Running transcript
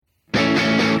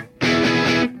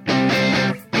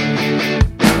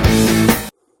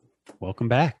welcome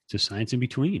back to Science in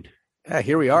Between. Yeah,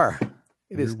 here we are.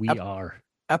 Here we are.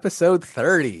 Episode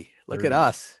 30. Look 30. at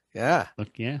us. Yeah. Look,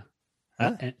 yeah.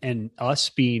 Huh? And us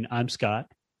being, I'm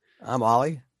Scott, I'm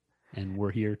Ollie. and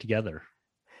we're here together.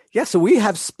 Yeah, so we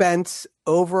have spent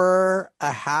over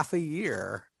a half a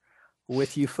year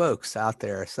with you folks out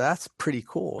there. So that's pretty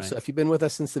cool. Right. So if you've been with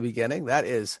us since the beginning, that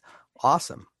is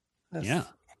awesome. Yeah.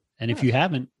 And if you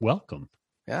haven't, welcome.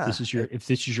 Yeah. If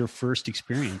this is your first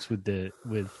experience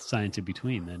with Science in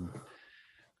Between, then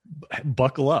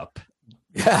buckle up.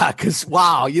 Yeah, because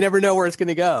wow, you never know where it's going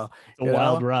to go. It's a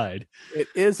wild ride. It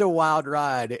is a wild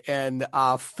ride, and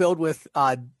filled with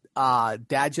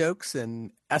dad jokes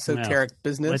and esoteric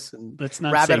business and let's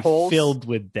not rabbit say holes. Filled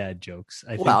with dad jokes.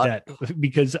 I think that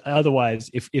because otherwise,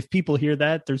 if people hear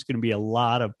that, there's going to be a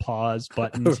lot of pause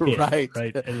buttons hit,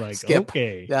 right? And like, skip.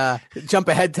 Okay, yeah, jump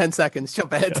ahead 10 seconds.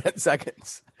 Jump ahead 10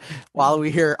 seconds while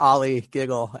we hear Ollie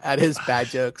giggle at his bad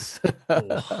jokes.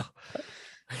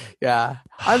 Yeah,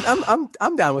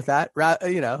 I'm down with that.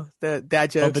 The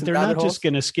dad jokes. But they're not just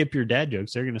going to skip your dad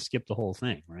jokes; they're going to skip the whole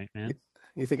thing, right, man?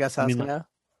 You think that's how it's going to go?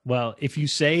 Well, if you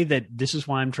say that, this is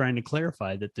why I'm trying to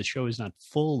clarify that the show is not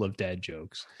full of dad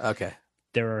jokes. Okay.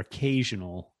 There are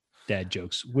occasional dad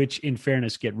jokes, which, in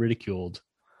fairness, get ridiculed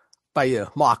by you,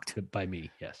 mocked by me.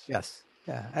 Yes. Yes.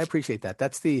 Yeah, I appreciate that.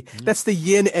 That's the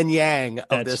yin and yang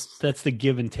of this. That's the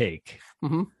give and take.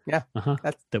 Mm-hmm. Yeah,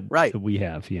 that's right that we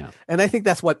have. Yeah, and I think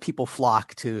that's what people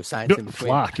flock to Science in Between.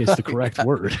 Flock is the correct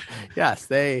word. Yes,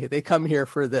 they come here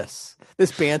for this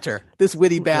banter, this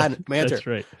witty banter. That's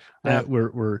right.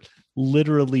 We're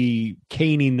literally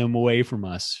caning them away from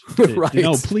us. Right?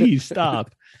 No, please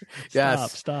stop.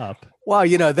 Yes, stop. Well,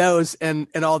 those and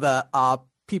all the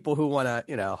people who want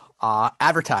to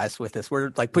advertise with this,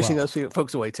 we're like pushing those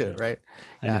folks away too, right?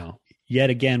 I know. Yet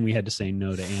again, we had to say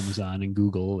no to Amazon and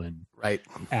Google and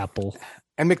Apple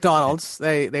and McDonald's.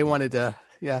 They wanted to,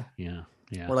 yeah.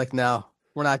 We're like, no,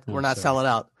 we're not selling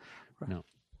out. No,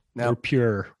 we're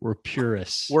pure. We're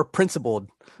purists. We're principled.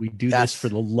 We do this for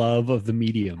the love of the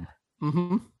medium.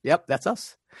 Mm-hmm. Yep, that's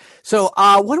us. So,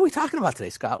 what are we talking about today,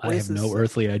 Scott? I have no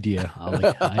earthly idea.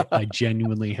 I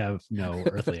genuinely have no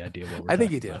earthly idea what we're I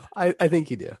think you do. I think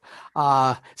you do.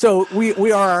 So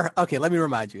we are okay. Let me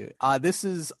remind you. This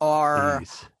is our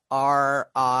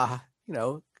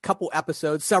several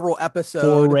episodes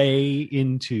foray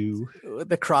into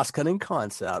the cross-cutting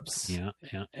concepts. Yeah.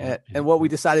 And what we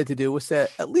decided to do was to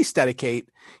at least dedicate,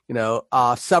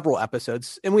 several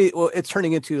episodes, and it's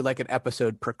turning into like an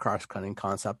episode per cross-cutting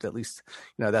concept. At least,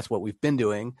 that's what we've been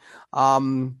doing.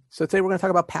 So today we're going to talk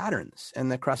about patterns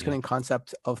and the cross-cutting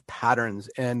concept of patterns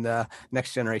and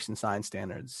next generation science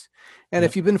standards. And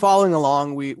if you've been following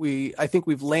along, I think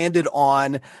we've landed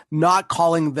on not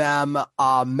calling them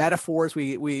metaphors.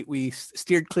 We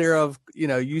steered clear of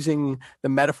using the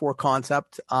metaphor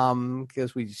concept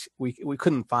because we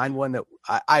couldn't find one that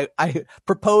I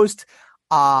proposed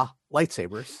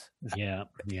lightsabers. Yeah.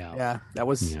 That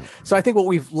was so. I think what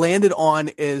we've landed on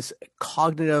is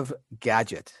cognitive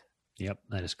gadget. Yep,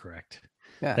 that is correct.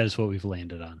 Yeah, that is what we've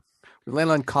landed on. We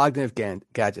landed on cognitive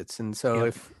gadgets, and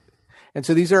so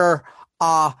so these are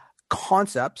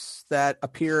concepts that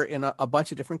appear in a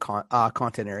bunch of different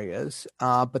content areas,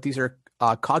 but these are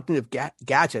cognitive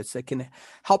gadgets that can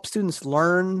help students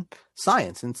learn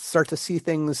science and start to see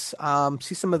things,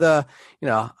 see some of the,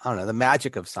 the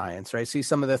magic of science, right? See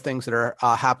some of the things that are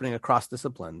happening across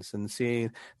disciplines, and see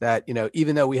that,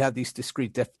 even though we have these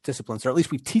discrete disciplines, or at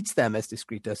least we teach them as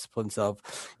discrete disciplines of,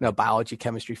 biology,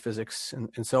 chemistry, physics,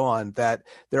 and so on, that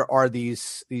there are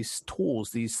these tools,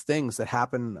 these things that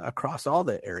happen across all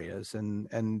the areas.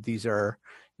 And these are,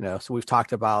 so we've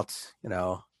talked about,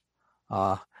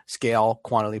 scale,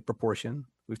 quantity, proportion.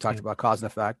 We've talked about cause and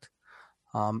effect,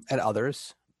 and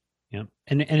others. Yeah,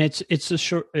 and it's a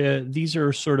short. These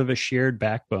are sort of a shared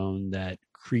backbone that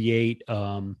create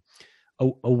a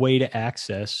way to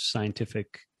access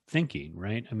scientific thinking,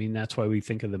 right? I mean, that's why we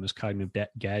think of them as cognitive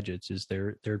gadgets. Is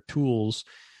they're tools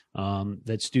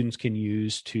that students can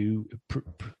use to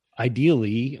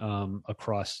ideally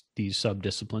across these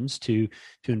subdisciplines to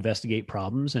investigate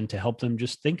problems and to help them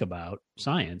just think about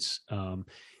science.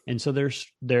 And so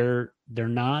they're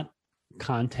not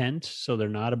content, so they're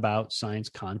not about science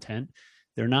content.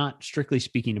 They're not strictly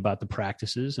speaking about the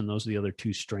practices, and those are the other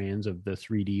two strands of the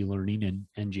 3D learning and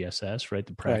NGSS, right?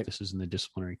 The practices and the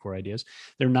disciplinary core ideas.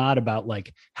 They're not about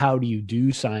like, how do you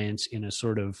do science in a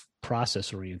sort of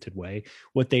process-oriented way?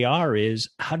 What they are is,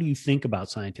 how do you think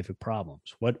about scientific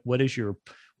problems? What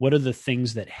are the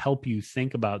things that help you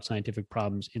think about scientific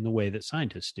problems in the way that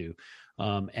scientists do?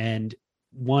 And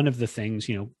one of the things,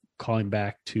 calling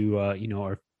back to,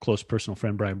 our close personal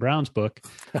friend Brian Brown's book,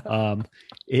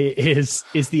 is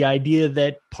the idea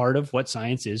that part of what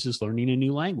science is learning a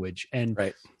new language, and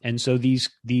right. and so these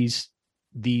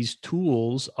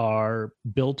tools are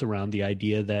built around the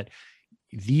idea that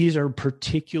these are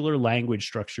particular language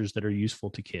structures that are useful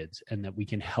to kids, and that we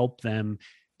can help them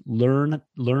learn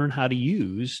how to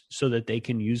use so that they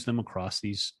can use them across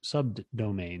these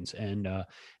subdomains, and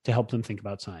to help them think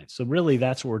about science. So really,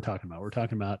 that's what we're talking about. We're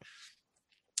talking about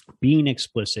being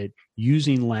explicit,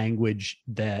 using language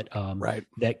that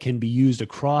that can be used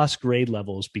across grade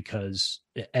levels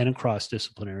and across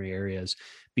disciplinary areas,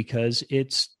 because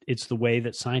it's the way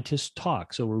that scientists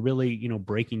talk. So we're really,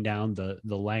 breaking down the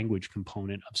language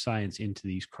component of science into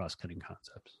these cross-cutting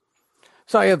concepts.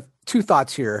 So I have two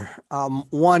thoughts here.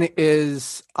 One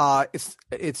is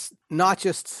it's not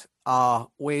just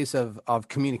ways of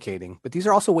communicating, but these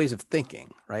are also ways of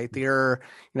thinking, right? They're,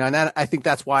 and I think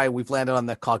that's why we've landed on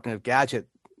the cognitive gadget,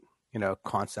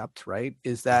 concept, right?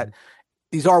 Is that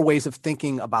these are ways of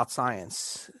thinking about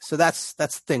science. So that's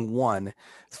thing one.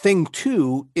 Thing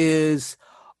two is,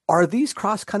 are these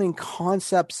cross-cutting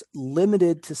concepts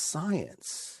limited to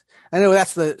science? I know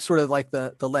that's the sort of like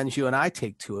the lens you and I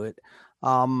take to it.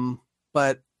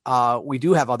 But we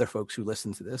do have other folks who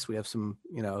listen to this. We have some,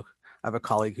 I have a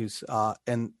colleague who's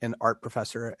an art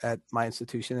professor at my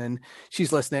institution, and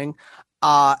she's listening.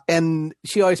 And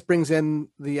she always brings in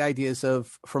the ideas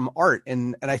from art.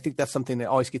 And I think that's something that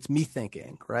always gets me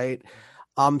thinking, right?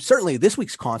 Certainly this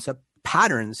week's concept,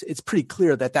 patterns, it's pretty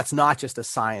clear that that's not just a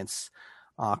science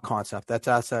concept.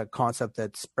 That's a concept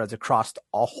that spreads across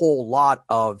a whole lot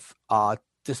of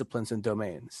disciplines and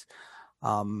domains.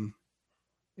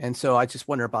 And so I just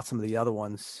wonder about some of the other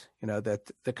ones, that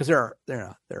because there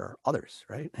are others,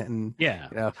 right? And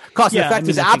cause and effect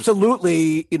is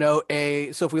absolutely,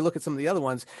 so if we look at some of the other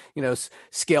ones,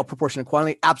 scale, proportion, and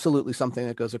quantity, absolutely something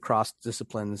that goes across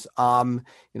disciplines.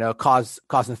 Cause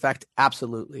and effect,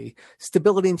 absolutely.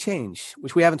 Stability and change,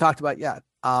 which we haven't talked about yet.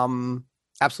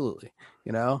 Absolutely,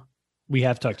 We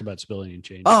have talked about stability and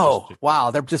change. Oh,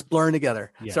 wow. They're just blurring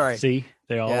together. Yeah. Sorry. See,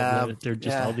 they're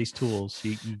just all these tools.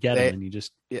 You get them and you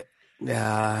just.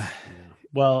 Yeah.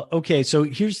 Well, okay. So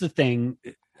here's the thing.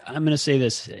 I'm going to say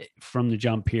this from the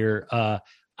jump here. I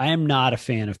am not a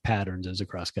fan of patterns as a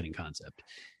cross-cutting concept.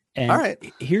 And all right.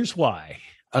 Here's why.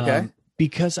 Okay.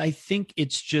 Because I think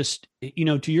it's just,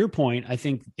 to your point, I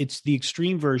think it's the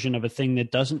extreme version of a thing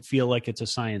that doesn't feel like it's a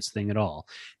science thing at all.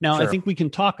 Now, Sure. I think we can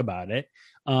talk about it.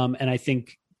 And I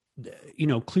think,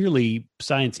 clearly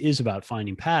science is about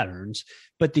finding patterns,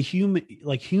 but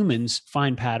humans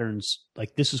find patterns,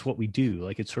 like this is what we do.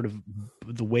 Like it's sort of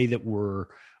the way that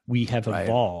we have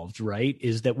evolved, right?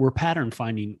 Is that we're pattern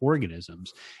finding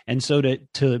organisms. And so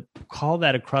to call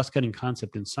that a cross-cutting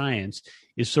concept in science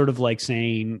is sort of like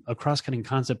saying a cross-cutting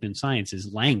concept in science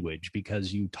is language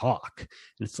because you talk.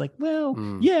 And it's like, well,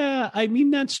 yeah, I mean,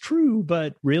 that's true,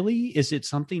 but really, is it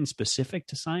something specific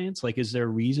to science? Like, is there a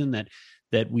reason that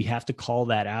we have to call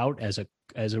that out as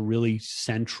a really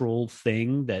central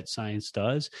thing that science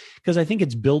does? Because I think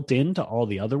it's built into all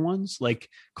the other ones. Like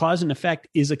cause and effect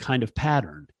is a kind of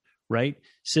pattern, right?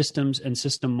 Systems and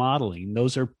system modeling,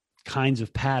 those are kinds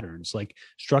of patterns. Like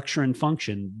structure and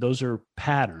function, those are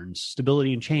patterns.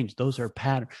 Stability and change, those are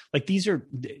patterns. Like these are,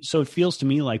 so it feels to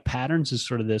me like patterns is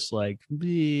sort of this like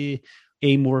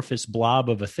amorphous blob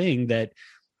of a thing that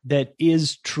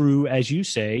is true, as you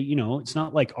say. It's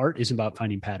not like art is about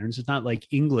finding patterns. It's not like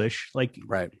English,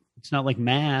 right. It's not like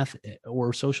math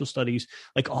or social studies.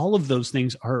 Like all of those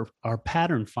things are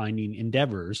pattern finding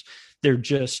endeavors. They're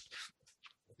just,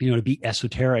 to be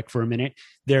esoteric for a minute,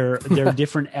 they're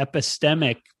different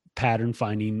epistemic pattern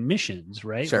finding missions,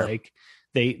 right? Sure. Like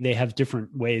they have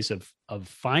different ways of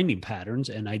finding patterns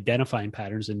and identifying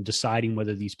patterns and deciding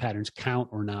whether these patterns count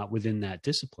or not within that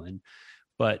discipline.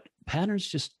 But patterns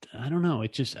just, I don't know.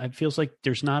 It feels like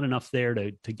there's not enough there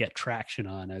to get traction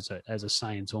on as a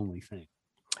science only thing.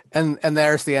 And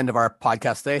there's the end of our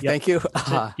podcast today. Yep. Thank you.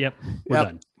 Yep. We're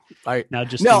done. All right. Now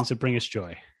just things that bring us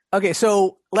joy. Okay.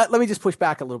 So let me just push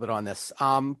back a little bit on this.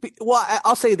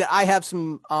 I'll say that I have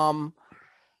some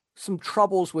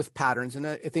troubles with patterns. And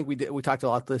I think we talked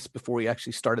about this before we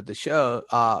actually started the show,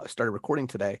 started recording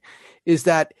today, is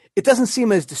that it doesn't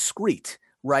seem as discrete,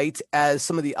 right, as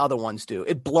some of the other ones do.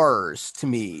 It blurs to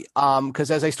me.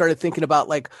 Because as I started thinking about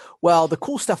the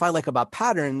cool stuff I like about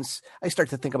patterns, I start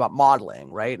to think about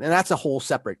modeling, right? And that's a whole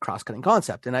separate cross-cutting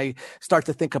concept. And I start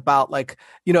to think about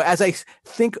as I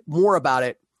think more about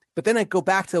it, but then I go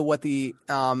back to what the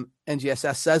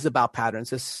NGSS says about patterns.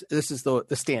 This is the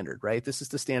standard, right? This is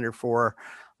the standard for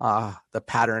the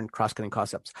pattern cross-cutting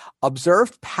concepts.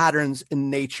 Observed patterns in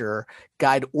nature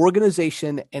guide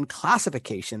organization and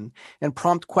classification and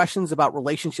prompt questions about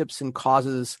relationships and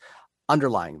causes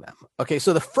underlying them. Okay,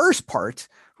 so the first part,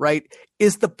 right,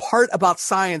 is the part about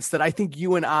science that I think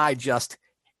you and I just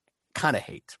kind of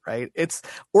hate, right? It's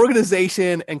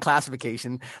organization and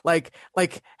classification, like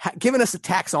giving us a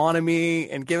taxonomy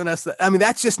and giving us I mean,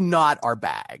 that's just not our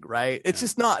bag, right? It's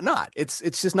just not it's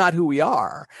just not who we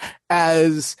are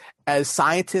as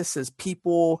scientists, as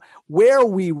people. Where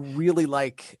we really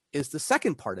like is the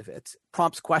second part of it,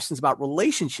 prompts questions about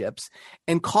relationships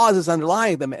and causes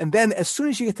underlying them. And then as soon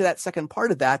as you get to that second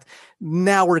part of that,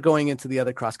 now we're going into the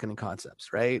other cross-cutting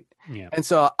concepts, right? Yeah. And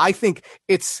so I think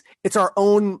it's our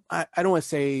own, I don't want to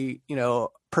say,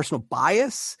 personal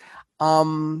bias,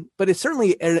 but it's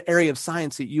certainly an area of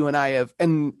science that you and I have,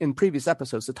 and in previous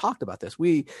episodes that talked about this,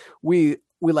 we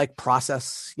like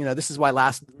process, this is why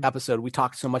last episode we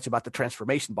talked so much about the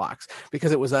transformation box,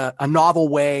 because it was a novel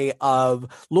way of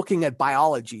looking at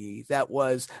biology that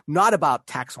was not about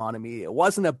taxonomy. It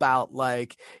wasn't about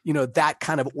that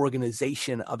kind of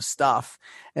organization of stuff.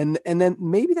 And then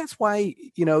maybe that's why,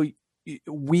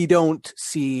 we don't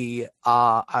see,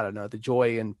 the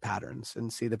joy in patterns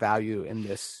and see the value in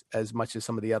this as much as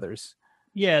some of the others.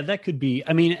 Yeah, that could be.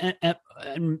 I mean,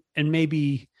 and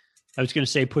maybe I was going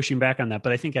to say pushing back on that,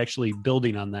 but I think actually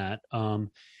building on that,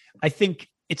 I think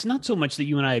it's not so much that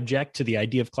you and I object to the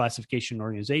idea of classification and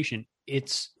organization.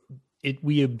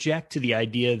 We object to the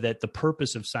idea that the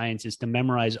purpose of science is to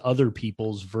memorize other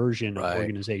people's version of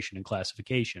organization and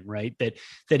classification, right? That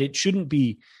it shouldn't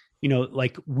be,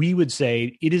 like we would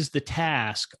say, it is the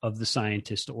task of the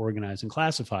scientist to organize and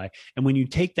classify. And when you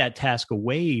take that task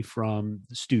away from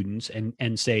the students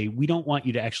and say, we don't want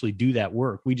you to actually do that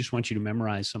work, we just want you to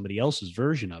memorize somebody else's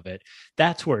version of it,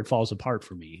 that's where it falls apart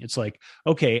for me. It's like,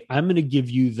 okay, I'm going to give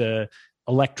you the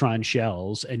electron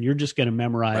shells and you're just going to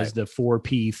memorize the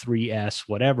 4p 3s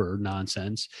whatever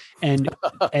nonsense, and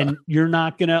you're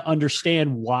not going to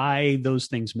understand why those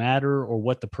things matter or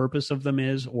what the purpose of them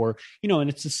is, or and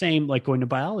it's the same like going to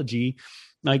biology.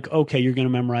 Like, okay, you're going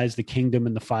to memorize the kingdom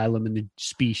and the phylum and the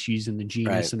species and the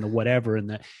genus and the whatever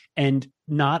and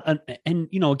not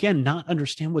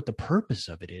understand what the purpose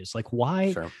of it is. Like,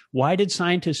 why did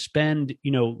scientists spend,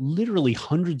 literally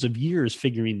hundreds of years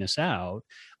figuring this out?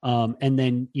 And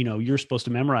then, you're supposed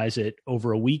to memorize it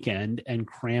over a weekend and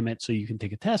cram it so you can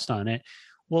take a test on it.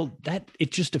 Well,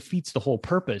 it just defeats the whole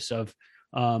purpose of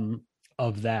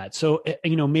that. So,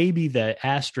 maybe the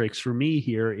asterisk for me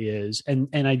here is, and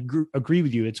I agree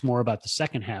with you, it's more about the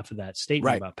second half of that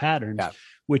statement about patterns,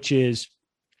 which is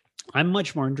I'm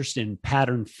much more interested in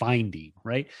pattern finding,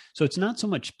 right? So it's not so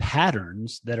much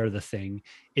patterns that are the thing,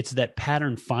 it's that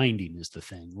pattern finding is the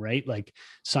thing, right? Like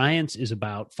science is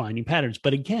about finding patterns.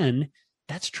 But again,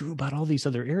 that's true about all these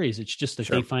other areas. It's just that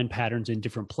they find patterns in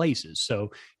different places.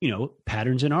 So,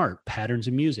 patterns in art, patterns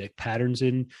in music, patterns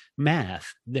in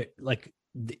math.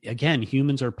 Again,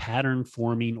 humans are pattern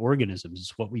forming organisms.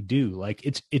 It's what we do. Like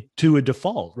it's to a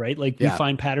default, right? Like we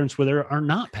find patterns where there are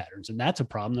not patterns, and that's a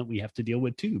problem that we have to deal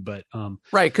with too. But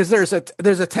because there's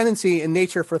a tendency in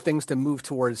nature for things to move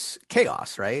towards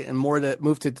chaos, right, and more to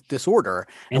move to disorder.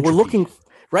 And we're looking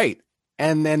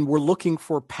and then we're looking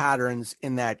for patterns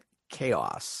in that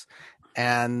chaos,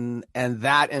 and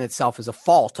that in itself is a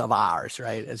fault of ours,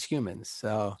 right, as humans.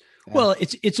 So well,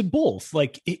 it's both.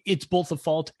 Like it's both a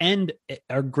fault and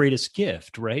our greatest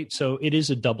gift, right? So it is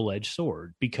a double-edged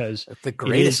sword because it's the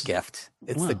greatest gift.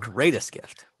 It's the greatest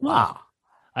gift. Wow.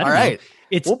 All right.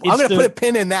 I'm going to put a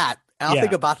pin in that. I'll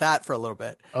think about that for a little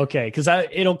bit. Okay, because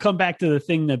it'll come back to the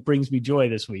thing that brings me joy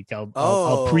this week.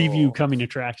 I'll preview coming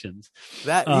attractions.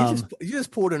 That you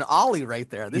just pulled an ollie right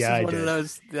there. This is one of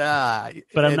those.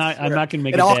 But I'm not going to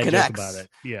make a dad joke about it.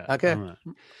 Yeah. Okay. All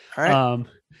right.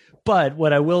 But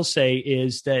what I will say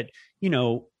is that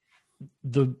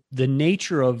the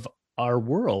nature of our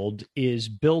world is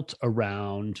built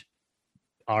around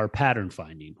our pattern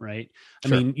finding, right? I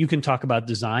mean, you can talk about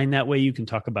design that way. You can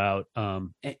talk about,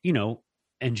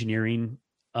 engineering,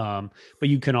 but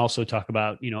you can also talk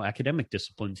about, academic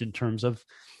disciplines in terms of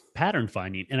pattern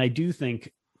finding. And I do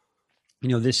think,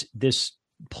 this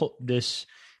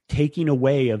taking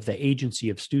away of the agency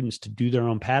of students to do their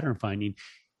own pattern finding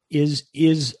is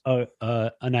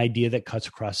an idea that cuts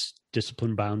across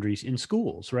discipline boundaries in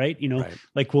schools, right?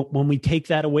 Like when we take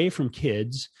that away from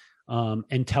kids,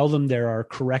 and tell them there are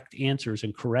correct answers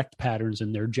and correct patterns,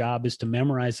 and their job is to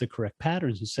memorize the correct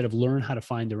patterns instead of learn how to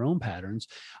find their own patterns.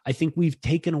 I think we've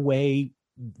taken away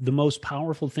the most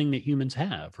powerful thing that humans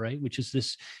have, right? Which is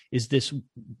this,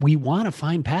 we want to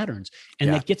find patterns,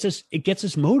 and that gets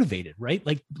us motivated, right?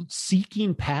 Like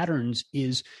seeking patterns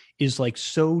is like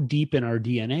so deep in our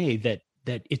DNA that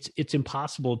it's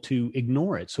impossible to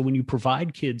ignore it. So when you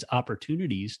provide kids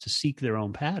opportunities to seek their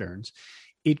own patterns,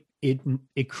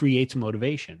 it creates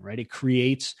motivation, right?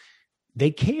 They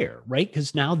care, right?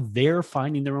 Because now they're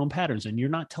finding their own patterns, and you're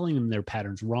not telling them their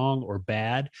patterns wrong or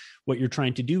bad. What you're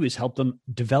trying to do is help them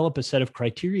develop a set of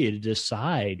criteria to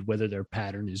decide whether their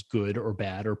pattern is good or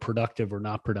bad or productive or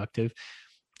not productive.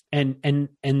 And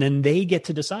then they get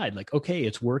to decide, like, okay,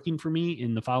 it's working for me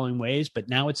in the following ways, but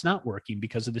now it's not working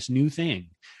because of this new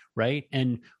thing, right?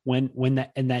 And when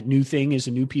that new thing is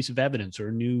a new piece of evidence or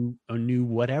a new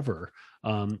whatever,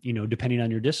 depending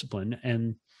on your discipline.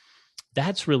 And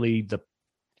that's really the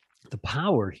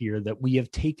power here that we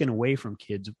have taken away from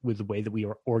kids with the way that we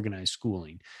organize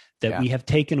schooling, that we have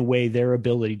taken away their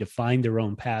ability to find their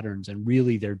own patterns. And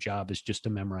really their job is just to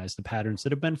memorize the patterns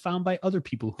that have been found by other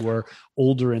people who are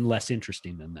older and less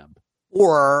interesting than them.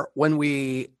 Or when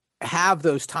we have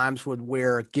those times when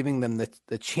we're giving them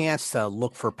the chance to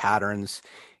look for patterns,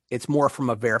 it's more from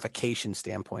a verification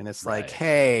standpoint. It's like,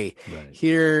 hey,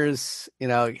 here's,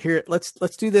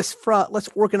 let's do this let's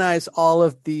organize all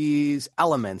of these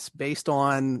elements based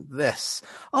on this.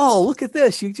 Oh, look at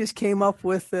this. You just came up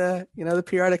with the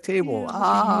periodic table.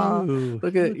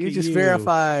 Look at you just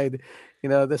verified,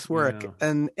 this work.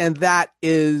 Yeah. And that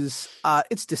is,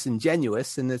 it's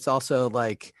disingenuous. And it's also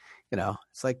like,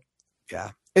 it's like,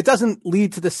 it doesn't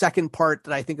lead to the second part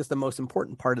that I think is the most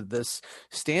important part of this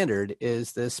standard,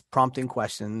 is this prompting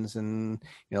questions and,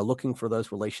 looking for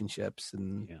those relationships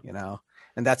and,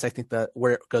 and that's, I think,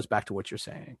 where it goes back to what you're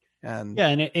saying. And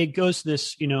it goes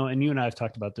this, and you and I have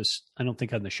talked about this, I don't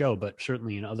think on the show, but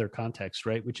certainly in other contexts,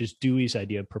 right? Which is Dewey's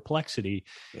idea of perplexity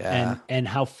and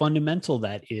how fundamental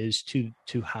that is to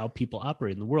how people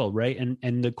operate in the world, right?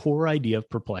 And the core idea of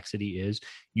perplexity is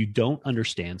you don't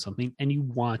understand something and you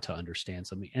want to understand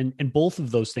something. And both of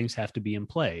those things have to be in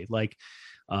play. Like,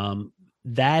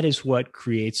 that is what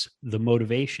creates the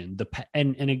motivation.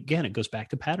 And again, it goes back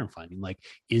to pattern finding. Like,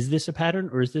 is this a pattern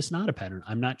or is this not a pattern?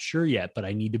 I'm not sure yet, but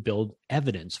I need to build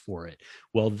evidence for it.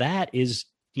 Well, that is,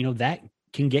 that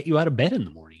can get you out of bed in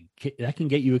the morning. That can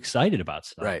get you excited about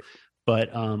stuff. Right.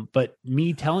 But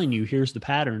me telling you, here's the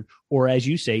pattern, or as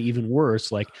you say, even worse,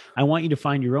 like, I want you to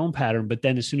find your own pattern, but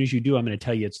then as soon as you do, I'm going to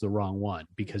tell you it's the wrong one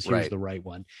because here's the right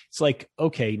one. It's like,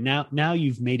 okay, now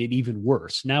you've made it even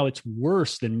worse. Now it's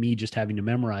worse than me just having to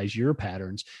memorize your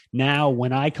patterns. Now,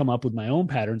 when I come up with my own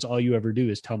patterns, all you ever do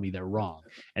is tell me they're wrong.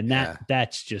 And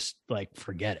that's just like,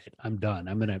 forget it. I'm done.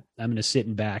 I'm going to sit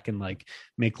in back and like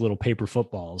make little paper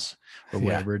footballs or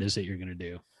whatever it is that you're going to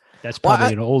do. That's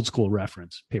probably an old school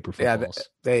reference, paper footballs.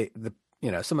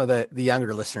 Yeah, some of the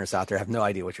younger listeners out there have no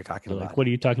idea what you're talking about. What are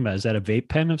you talking about? Is that a vape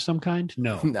pen of some kind?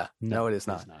 No, it is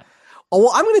not. Oh,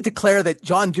 well, I'm going to declare that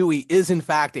John Dewey is in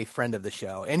fact a friend of the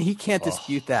show, and he can't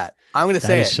dispute that. I'm going to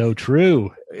say it. So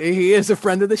true. He is a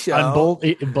friend of the show. On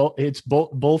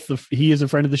both he is a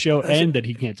friend of the show and that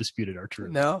he can't dispute it are true.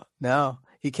 No,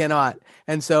 he cannot.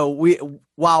 And so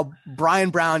while Brian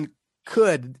Brown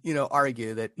could,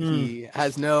 argue that he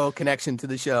has no connection to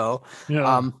the show.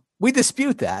 We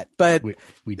dispute that, but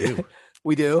we do.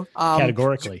 We do.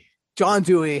 Categorically. John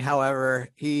Dewey, however,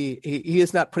 he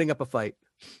is not putting up a fight.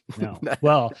 No.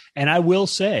 Well, and I will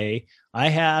say I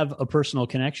have a personal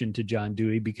connection to John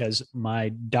Dewey because my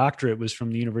doctorate was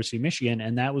from the University of Michigan,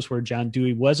 and that was where John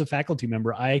Dewey was a faculty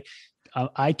member. I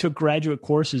took graduate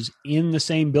courses in the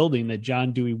same building that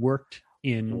John Dewey worked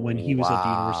in when he was at the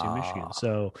University of Michigan.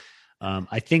 So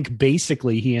I think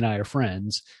basically he and I are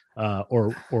friends,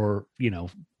 or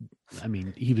I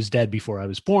mean, he was dead before I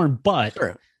was born, but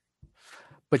sure.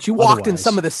 But you walked in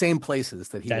some of the same places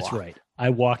that he walked. That's right. I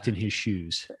walked in his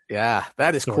shoes. Yeah,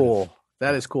 that is cool.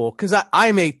 That is cool. Because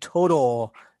I'm a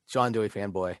total John Dewey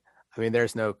fanboy. I mean,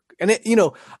 there's no, and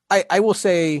I will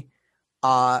say,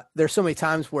 there's so many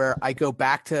times where I go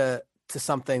back to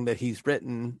something that he's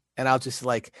written, and I'll just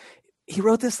like, he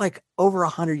wrote this like over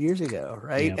 100 years ago,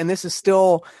 right? Yep. And this is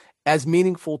still as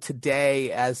meaningful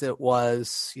today as it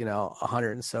was,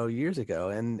 100 and so years ago.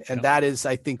 And that is,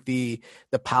 I think, the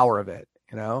power of it.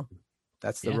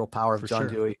 That's the real power of John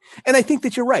Dewey. And I think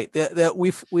that you're right that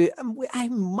we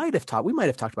might have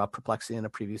talked about perplexity in a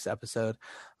previous episode.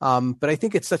 But I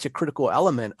think it's such a critical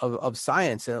element of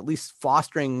science, and at least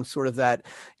fostering sort of that,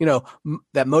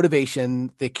 that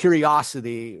motivation, the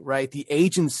curiosity, right? The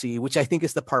agency, which I think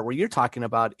is the part where you're talking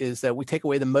about, is that we take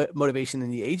away the motivation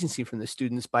and the agency from the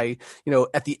students by,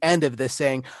 at the end of this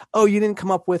saying, oh, you didn't come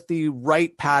up with the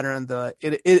right pattern.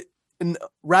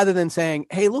 rather than saying,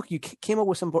 hey, look, you came up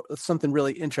with something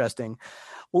really interesting.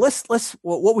 Well,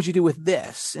 what would you do with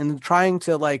this? And trying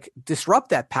to like disrupt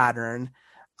that pattern,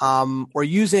 or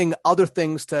using other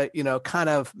things to, kind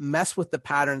of mess with the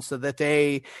pattern so that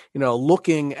they,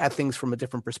 looking at things from a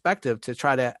different perspective to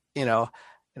try to,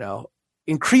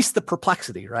 increase the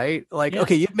perplexity, right? Like,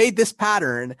 okay, you've made this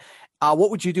pattern. What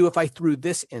would you do if I threw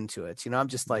this into it? I'm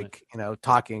just like,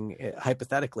 talking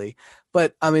hypothetically,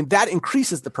 but I mean, that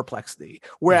increases the perplexity.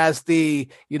 Whereas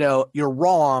you're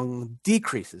wrong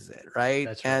decreases it. Right.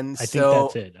 That's right. And I think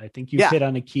that's it. I think you hit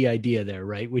on a key idea there,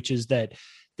 right? Which is that,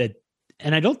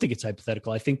 and I don't think it's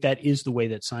hypothetical. I think that is the way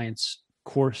that science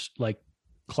course, like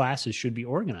classes should be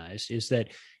organized, is that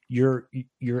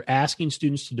you're asking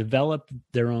students to develop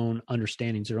their own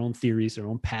understandings, their own theories, their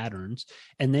own patterns,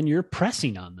 and then you're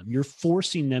pressing on them. You're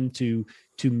forcing them to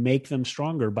make them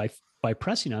stronger by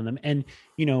pressing on them. And,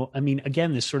 I mean,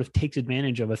 again, this sort of takes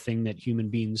advantage of a thing that human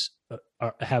beings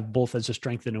have both as a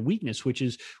strength and a weakness, which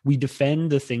is we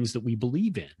defend the things that we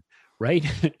believe in. Right.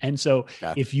 And so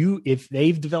if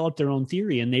they've developed their own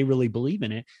theory and they really believe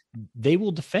in it, they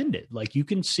will defend it. Like you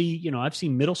can see, I've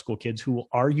seen middle school kids who will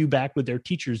argue back with their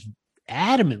teachers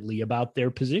adamantly about their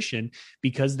position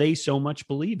because they so much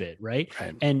believe it. Right.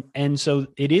 And so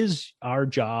it is our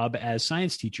job as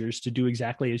science teachers to do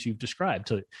exactly as you've described,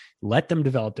 to let them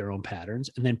develop their own patterns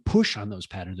and then push on those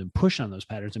patterns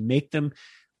and make them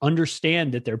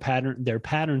understand that their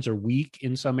patterns are weak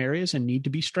in some areas and need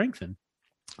to be strengthened.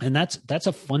 And that's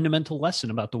a fundamental lesson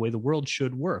about the way the world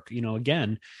should work.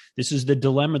 Again, this is the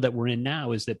dilemma that we're in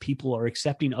now, is that people are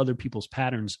accepting other people's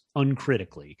patterns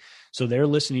uncritically. So they're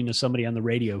listening to somebody on the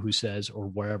radio who says, or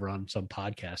wherever on some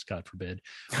podcast, God forbid,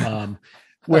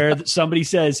 where somebody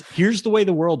says, here's the way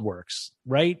the world works,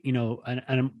 right?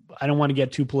 And I don't want to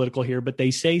get too political here, but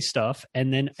they say stuff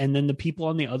and then the people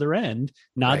on the other end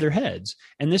nod their heads.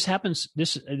 And this happens.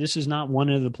 This is not one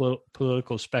of the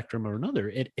political spectrum or another.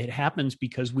 It happens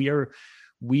because we are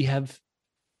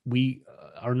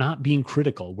not being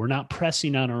critical. We're not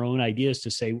pressing on our own ideas to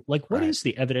say, like, what is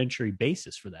the evidentiary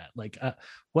basis for that? Like,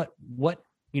 what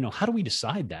how do we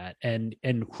decide that? And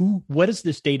what does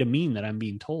this data mean that I'm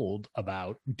being told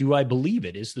about? Do I believe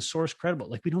it? Is the source credible?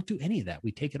 Like, we don't do any of that.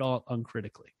 We take it all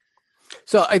uncritically.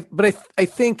 So I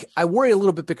think I worry a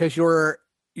little bit because you're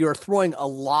throwing a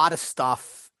lot of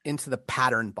stuff into the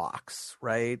pattern box,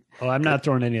 right? Oh, I'm not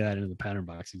throwing any of that into the pattern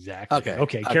box. Exactly.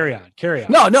 Okay. Carry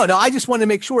on. No. I just want to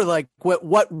make sure, like,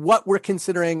 what we're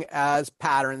considering as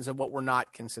patterns and what we're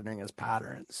not considering as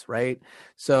patterns, right?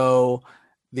 So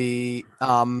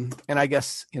and I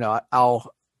guess,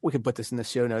 we could put this in the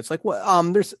show notes. Like,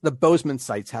 there's the Bozeman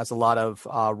Sites has a lot of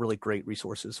really great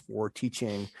resources for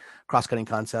teaching cross-cutting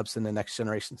concepts in the next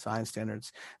generation science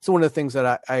standards. So one of the things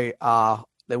that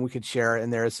that we could share,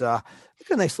 and there's a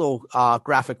nice little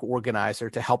graphic organizer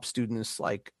to help students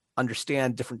like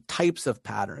understand different types of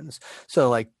patterns. So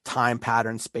like time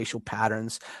patterns, spatial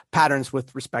patterns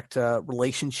with respect to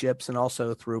relationships, and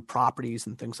also through properties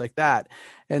and things like that.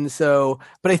 And so,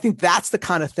 but I think that's the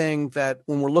kind of thing that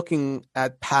when we're looking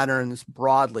at patterns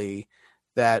broadly,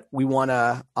 that we want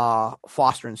to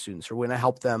foster in students, or we want to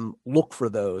help them look for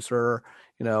those, or,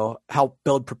 help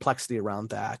build perplexity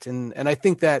around that. And I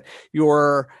think that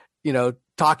you're,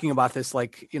 talking about this,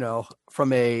 like,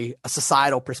 from a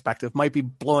societal perspective, might be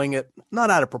blowing it not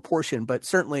out of proportion, but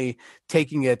certainly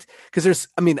taking it, because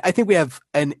I think we have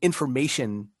an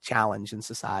information challenge in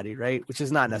society, right? Which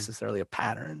is not necessarily a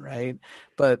pattern, right?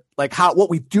 But like what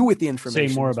we do with the information.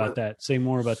 Say more about that. Say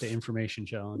more about the information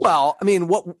challenge. Well, I mean,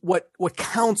 what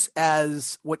counts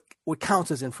as what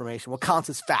counts as information, what counts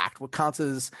as fact, what counts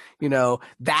as,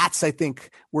 that's, I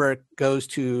think, where it goes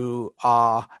to,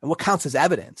 and what counts as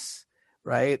evidence.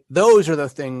 Right. Those are the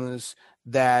things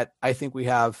that I think we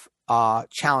have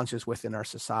challenges with in our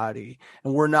society.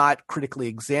 And we're not critically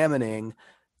examining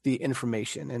the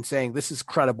information and saying this is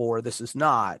credible or this is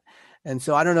not. And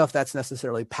so I don't know if that's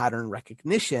necessarily pattern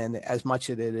recognition as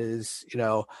much as it is,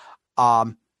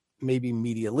 maybe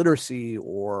media literacy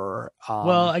or.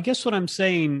 Well, I guess what I'm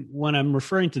saying when I'm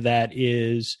referring to that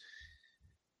is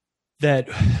that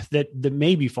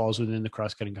maybe falls within the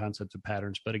cross-cutting concept of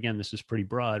patterns, but again, this is pretty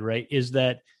broad, right? Is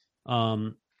that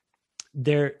and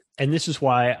this is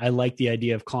why I like the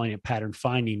idea of calling it pattern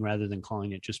finding rather than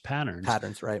calling it just patterns.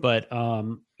 Patterns, right? But I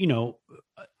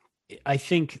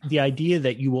think the idea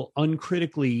that you will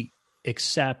uncritically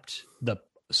accept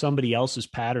somebody else's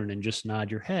pattern and just nod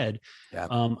your head,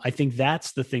 I think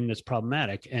that's the thing that's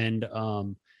problematic. And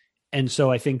and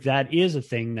so I think that is a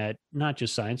thing that not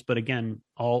just science, but again,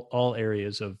 all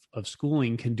areas of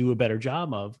schooling can do a better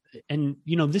job of. And,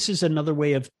 this is another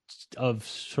way of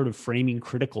sort of framing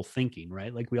critical thinking,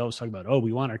 right? Like we always talk about,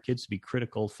 we want our kids to be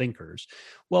critical thinkers.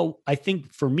 Well, I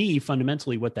think for me,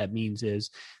 fundamentally, what that means is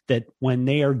that when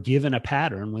they are given a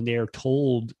pattern, when they are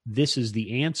told this is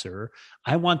the answer,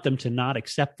 I want them to not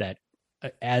accept that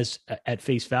as at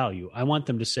face value. I want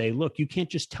them to say, look, you can't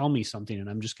just tell me something and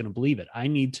I'm just going to believe it. I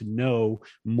need to know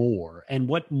more. And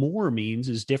what more means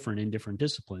is different in different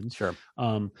disciplines. Sure.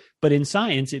 But in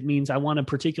science, it means I want a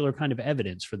particular kind of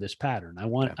evidence for this pattern. I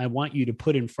want you to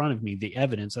put in front of me the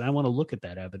evidence, and I want to look at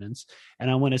that evidence, and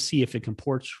I want to see if it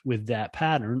comports with that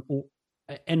pattern.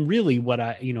 And really what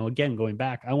again, going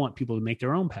back, I want people to make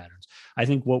their own patterns. I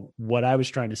think what I was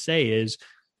trying to say is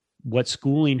what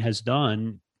schooling has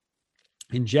done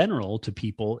in general to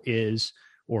people is,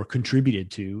 or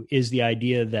contributed to, is the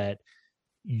idea that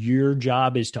your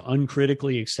job is to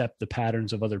uncritically accept the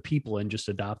patterns of other people and just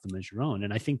adopt them as your own.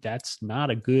 And I think that's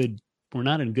we're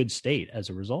not in a good state as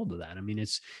a result of that. I mean,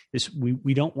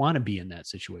 we don't want to be in that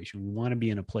situation. We want to be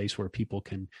in a place where people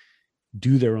can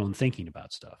do their own thinking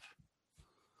about stuff.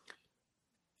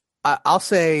 I'll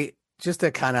say, just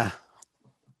to kind of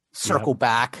circle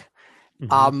back,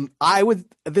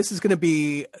 this is going to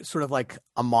be sort of like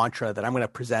a mantra that I'm going to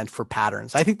present for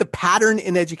patterns. I think the pattern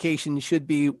in education should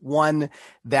be one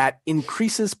that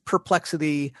increases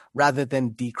perplexity rather than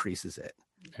decreases it.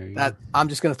 I'm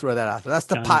just going to throw that out there.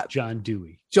 That's John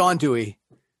Dewey. John Dewey,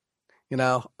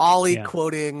 Ollie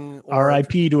quoting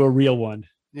R.I.P. to a real one.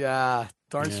 Yeah.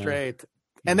 Darn straight.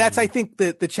 And that's, I think,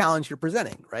 the challenge you're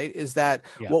presenting, right? Is that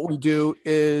what we do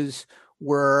is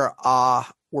we're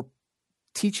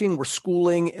teaching, we're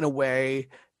schooling in a way,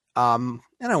 and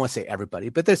I don't want to say everybody,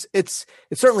 but it's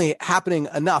certainly happening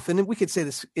enough. And we could say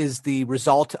this is the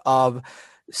result of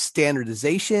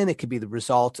standardization. It could be the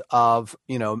result of,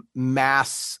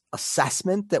 mass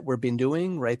assessment that we've been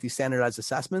doing, right? These standardized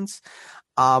assessments,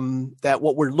 that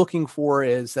what we're looking for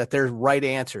is that there's right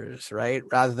answers, right?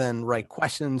 Rather than right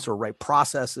questions or right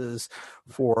processes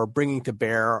for bringing to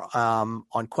bear,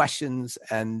 on questions,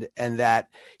 and that,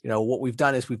 what we've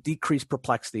done is we've decreased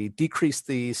perplexity, decreased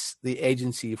the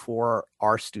agency for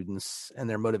our students and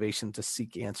their motivation to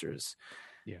seek answers.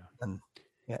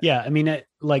 Yeah. I mean,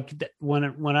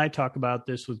 when I talk about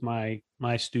this with my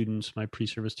students, my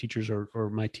pre-service teachers, or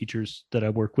my teachers that I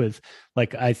work with,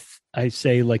 like I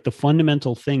say, like the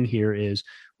fundamental thing here is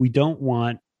we don't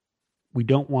want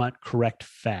correct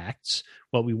facts.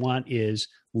 What we want is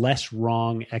less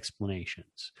wrong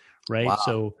explanations. Right.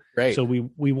 Wow. So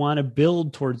we want to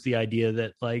build towards the idea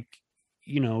that, like,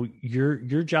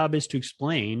 your job is to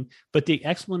explain, but the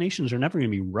explanations are never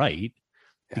going to be right.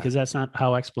 Because that's not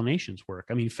how explanations work.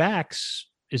 I mean, facts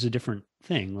is a different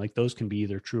thing. Like, those can be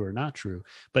either true or not true,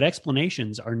 but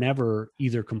explanations are never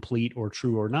either complete or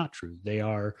true or not true. They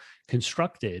are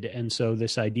constructed. And so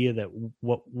this idea that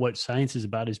what science is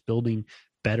about is building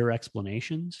better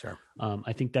explanations. Sure.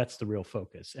 I think that's the real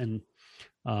focus. And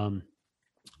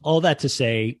all that to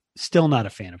say, still not a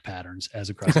fan of patterns as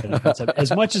a cross-cutting concept.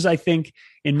 As much as I think,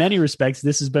 in many respects,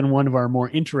 this has been one of our more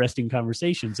interesting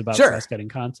conversations about cross-cutting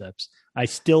concepts, I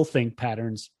still think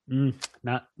patterns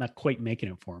not quite making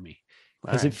it for me,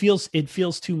 because it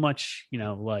feels too much,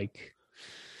 like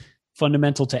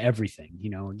fundamental to everything.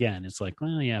 Again, it's like,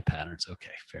 well, yeah, patterns.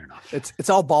 Okay, fair enough. It's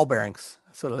all ball bearings.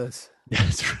 That's what it is. Yeah,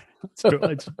 that's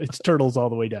right. It's turtles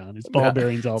all the way down. It's ball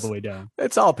bearings all the way down.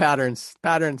 It's all patterns.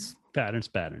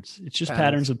 It's just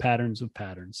patterns of patterns of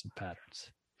patterns of patterns.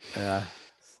 Yeah.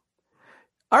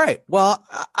 All right. Well,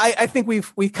 I think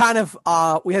we kind of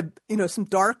we had some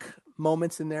dark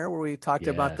moments in there where we talked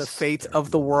about the fate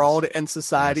of the world and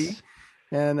society,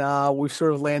 and we've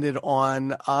sort of landed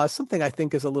on something I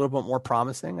think is a little bit more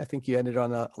promising. I think you ended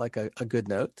on a good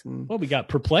note. And well, we got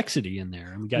perplexity in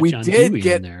there, and we got John Dewey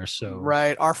in there. So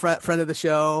right, our friend of the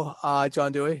show,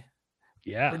 John Dewey.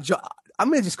 Yeah. I'm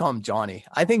going to just call him Johnny.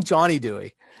 I think Johnny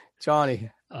Dewey.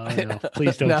 Johnny. Oh, no.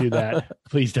 Please don't do that.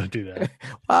 Please don't do that.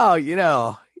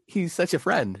 Wow. He's such a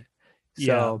friend. So.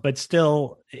 Yeah, but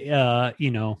still, I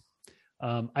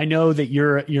know that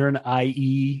you're an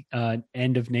IE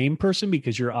end of name person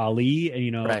because you're Ali,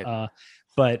 and right.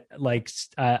 But like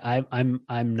I'm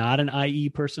not an IE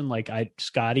person. Like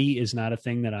Scotty is not a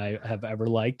thing that I have ever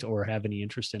liked or have any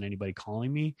interest in anybody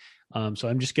calling me. So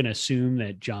I'm just going to assume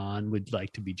that John would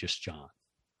like to be just John.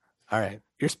 All right.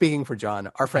 You're speaking for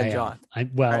John, our friend John.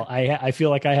 I feel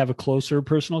like I have a closer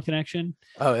personal connection.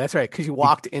 Oh, that's right. Because you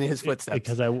walked in his footsteps.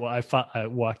 Because I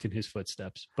walked in his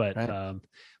footsteps.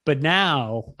 But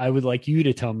now I would like you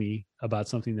to tell me about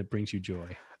something that brings you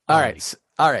joy. All right.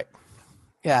 All right.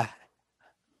 Yeah.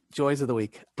 Joys of the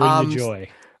week. Bring the joy.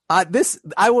 This,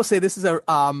 I will say, this is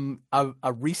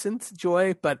a recent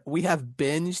joy, but we have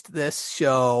binged this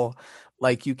show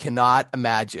like you cannot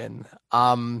imagine.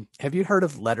 Have you heard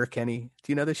of Letterkenny?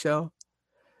 Do you know the show?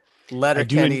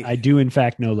 Letterkenny. I do in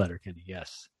fact know Letterkenny.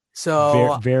 Yes.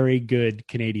 So very good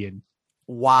Canadian.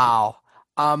 Wow.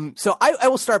 So I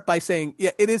will start by saying,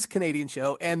 yeah, it is a Canadian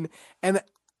show, and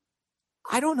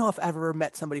I don't know if I've ever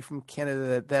met somebody from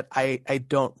Canada that I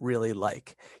don't really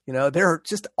like. You know, they're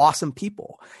just awesome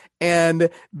people. And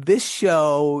this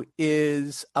show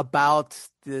is about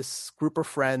this group of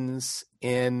friends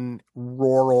in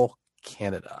rural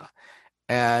Canada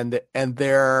and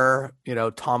their, you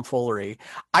know, tomfoolery.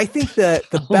 I think that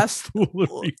the best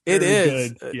it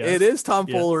is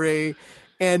tomfoolery.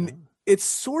 And it's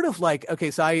sort of like,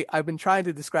 okay, so I've been trying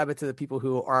to describe it to the people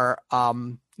who are,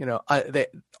 you know, they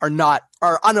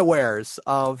are unawares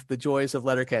of the joys of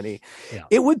Letterkenny. Yeah.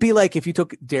 It would be like if you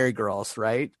took Dairy Girls,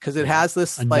 right? Because it has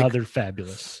this another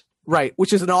fabulous, right,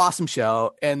 which is an awesome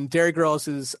show. And Dairy Girls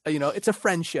is, you know, it's a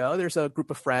friend show. There's a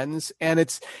group of friends, and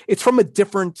it's from a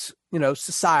different, you know,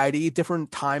 society,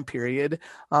 different time period.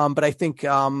 But I think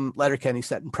Letterkenny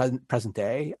set in present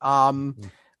day.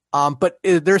 But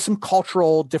there's some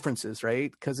cultural differences,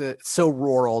 right? Because it's so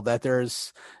rural that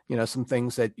there's, you know, some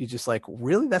things that you just like,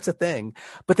 really, that's a thing.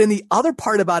 But then the other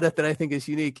part about it that I think is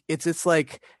unique, it's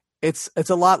like, it's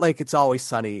a lot like It's Always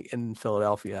Sunny in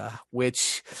Philadelphia,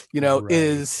 which, you know,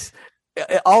 is,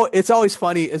 it's always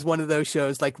funny is one of those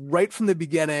shows, like right from the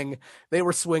beginning, they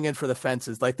were swinging for the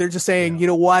fences. Like they're just saying, you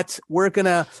know what, we're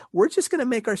just going to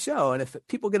make our show. And if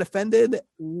people get offended,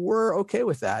 we're okay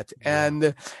with that.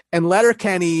 Yeah. And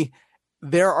Letterkenny,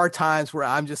 there are times where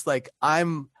I'm just like,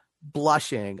 I'm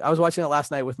blushing. I was watching it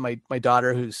last night with my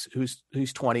daughter who's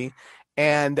 20.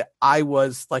 And I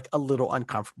was like a little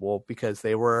uncomfortable because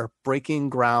they were breaking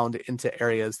ground into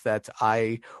areas that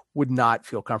I would not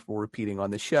feel comfortable repeating on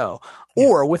the show. Yeah.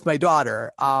 Or with my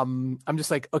daughter, I'm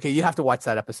just like, okay, you have to watch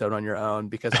that episode on your own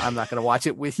because I'm not going to watch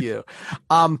it with you.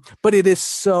 But it is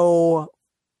so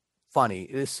funny.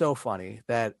 It is so funny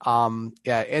that,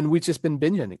 and we've just been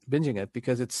binging it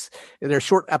because they're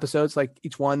short episodes, like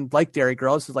each one, like Dairy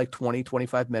Girls, is like 20,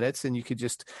 25 minutes. And you could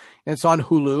and it's on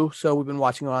Hulu. So we've been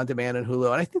watching it on demand on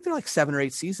Hulu. And I think they're like 7 or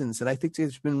 8 seasons. And I think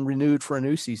it's been renewed for a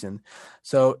new season.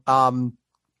 So,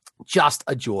 just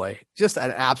a joy, just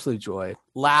an absolute joy.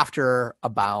 Laughter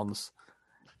abounds.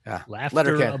 Yeah.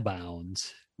 Laughter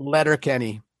abounds.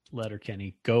 Letterkenny.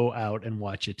 Go out and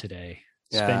watch it today.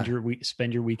 Spend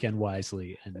your weekend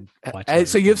wisely and watch it.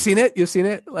 So you've seen it?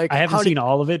 Like I haven't seen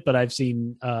all of it, but I've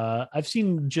seen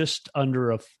just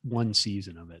under one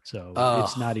season of it. So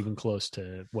it's not even close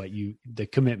to the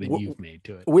commitment you've made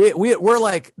to it. We're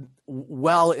like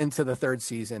well into the 3rd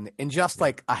season in just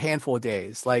like a handful of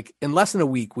days. Like in less than a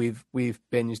week, we've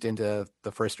binged into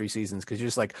the first 3 seasons because you're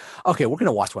just like, okay, we're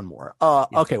gonna watch one more.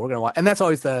 Okay, we're gonna watch, and that's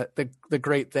always the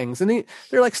great things. And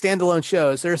they're like standalone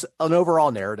shows. There's an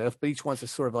overall narrative, but each one's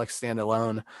just sort of like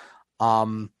standalone.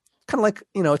 Kind of like,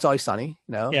 you know, It's Always Sunny.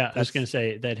 You know, I was gonna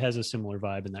say that has a similar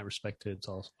vibe in that respect to It's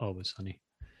Always Sunny.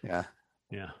 Yeah.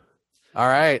 All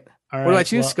right. What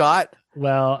about you, Scott?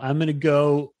 Well, I'm gonna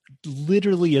go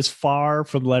literally as far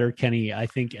from Letterkenny, I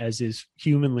think, as is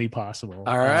humanly possible.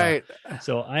 All right.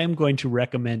 So I am going to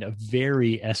recommend a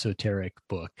very esoteric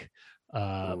book,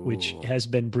 which has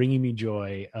been bringing me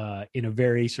joy in a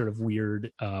very sort of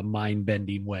weird,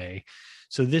 mind-bending way.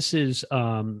 So this is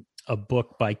a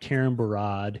book by Karen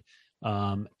Barad,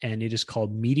 and it is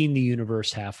called Meeting the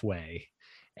Universe Halfway.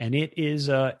 And it is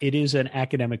an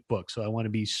academic book. So I want to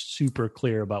be super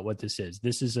clear about what this is.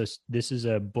 This is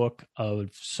a book of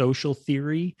social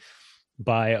theory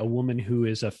by a woman who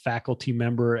is a faculty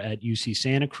member at UC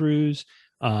Santa Cruz.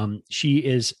 She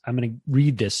is, I'm going to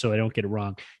read this so I don't get it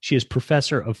wrong. She is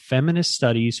professor of feminist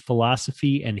studies,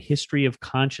 philosophy, and history of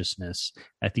consciousness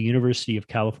at the University of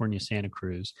California, Santa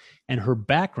Cruz. And her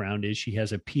background is she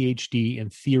has a PhD in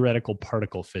theoretical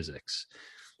particle physics.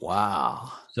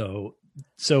 Wow.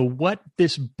 So what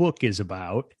this book is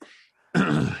about,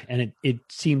 and it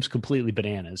seems completely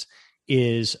bananas,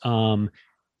 is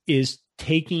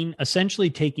essentially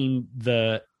taking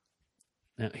the,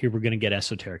 here we're going to get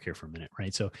esoteric here for a minute,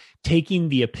 right? So taking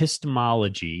the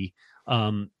epistemology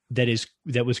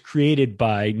that was created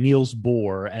by Niels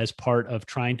Bohr as part of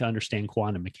trying to understand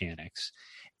quantum mechanics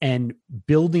and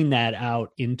building that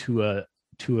out into a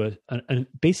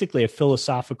basically a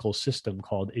philosophical system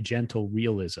called agental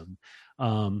realism.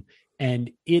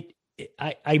 And it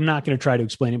I'm not going to try to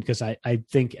explain it because I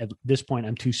think at this point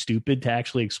I'm too stupid to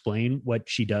actually explain what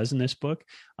she does in this book.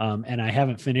 And I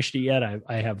haven't finished it yet.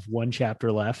 I have one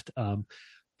chapter left.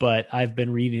 But I've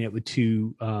been reading it with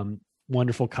two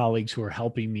wonderful colleagues who are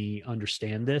helping me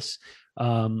understand this.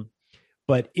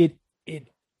 But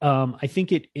I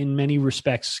think it in many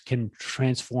respects can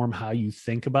transform how you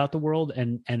think about the world,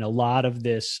 and a lot of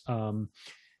this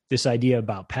this idea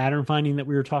about pattern finding that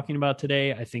we were talking about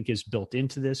today, I think is built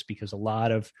into this, because a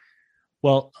lot of,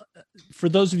 well, for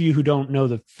those of you who don't know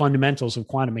the fundamentals of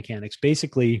quantum mechanics,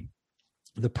 basically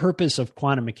the purpose of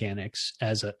quantum mechanics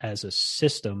as a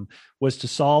system was to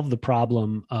solve the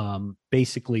problem,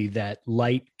 basically, that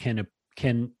light can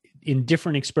in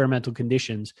different experimental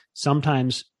conditions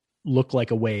sometimes look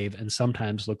like a wave and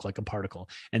sometimes look like a particle.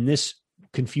 And this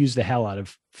confused the hell out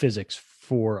of physics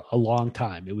for a long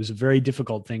time. It was a very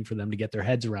difficult thing for them to get their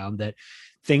heads around, that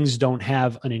things don't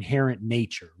have an inherent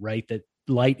nature, right? That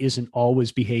light isn't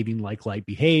always behaving like light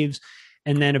behaves.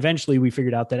 And then eventually we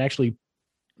figured out that actually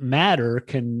matter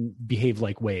can behave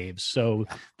like waves. So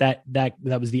that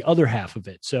was the other half of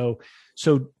it. So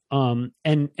and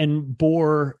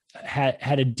Bohr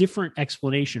had a different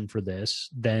explanation for this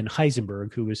than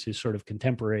Heisenberg, who was his sort of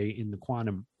contemporary in the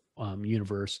quantum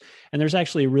universe. And there's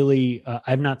actually a really,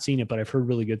 I've not seen it, but I've heard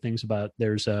really good things about,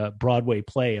 there's a Broadway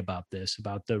play about this,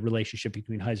 about the relationship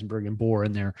between Heisenberg and Bohr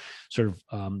and their sort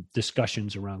of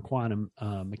discussions around quantum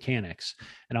mechanics.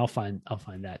 And I'll find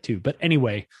that too. But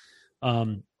anyway,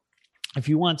 if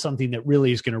you want something that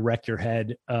really is going to wreck your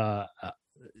head,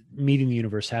 Meeting the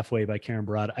Universe Halfway by Karen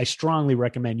Barad, I strongly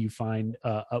recommend you find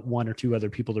one or two other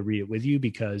people to read it with you,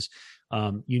 because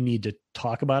you need to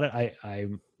talk about it.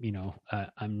 I'm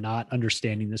not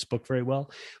understanding this book very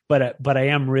well, but I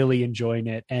am really enjoying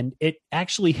it, and it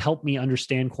actually helped me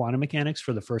understand quantum mechanics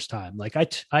for the first time. Like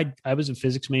I was a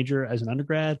physics major as an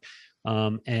undergrad,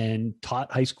 and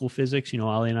taught high school physics.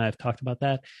 Ollie and I have talked about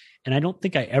that, and I don't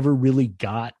think I ever really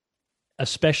got,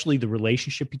 especially the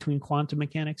relationship between quantum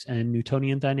mechanics and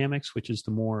Newtonian dynamics, which is the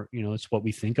more, it's what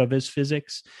we think of as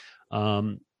physics.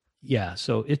 So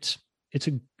it's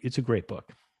a great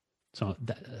book. So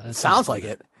that sounds like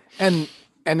it. And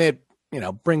it,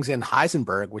 brings in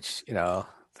Heisenberg, which,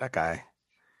 that guy,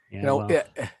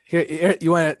 here,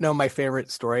 you want to know my favorite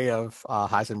story of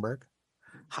Heisenberg?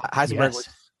 Heisenberg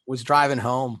was driving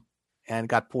home and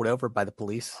got pulled over by the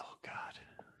police. Oh God.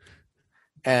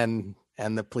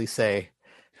 And the police say,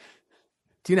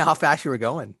 "Do you know how fast you were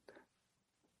going?"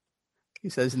 He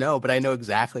says, "No, but I know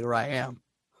exactly where I am."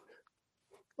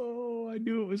 Oh, I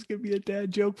knew it was going to be a dad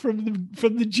joke from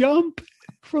the jump.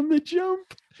 From the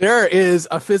jump. There is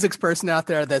a physics person out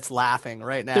there that's laughing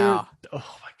right now. Oh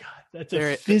my God. That's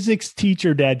a physics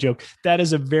teacher dad joke. That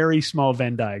is a very small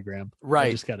Venn diagram. Right.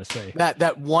 I just got to say.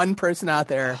 That one person out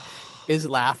there is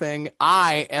laughing.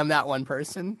 I am that one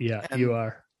person. Yeah, you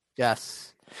are.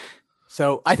 Yes.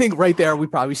 So I think right there we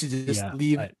probably should just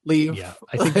leave. Yeah,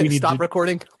 I think we need stop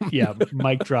recording. Yeah,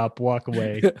 mic drop, walk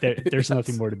away. There's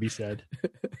nothing more to be said.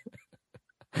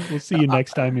 We'll see you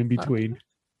next time in between.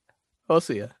 I'll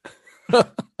see you.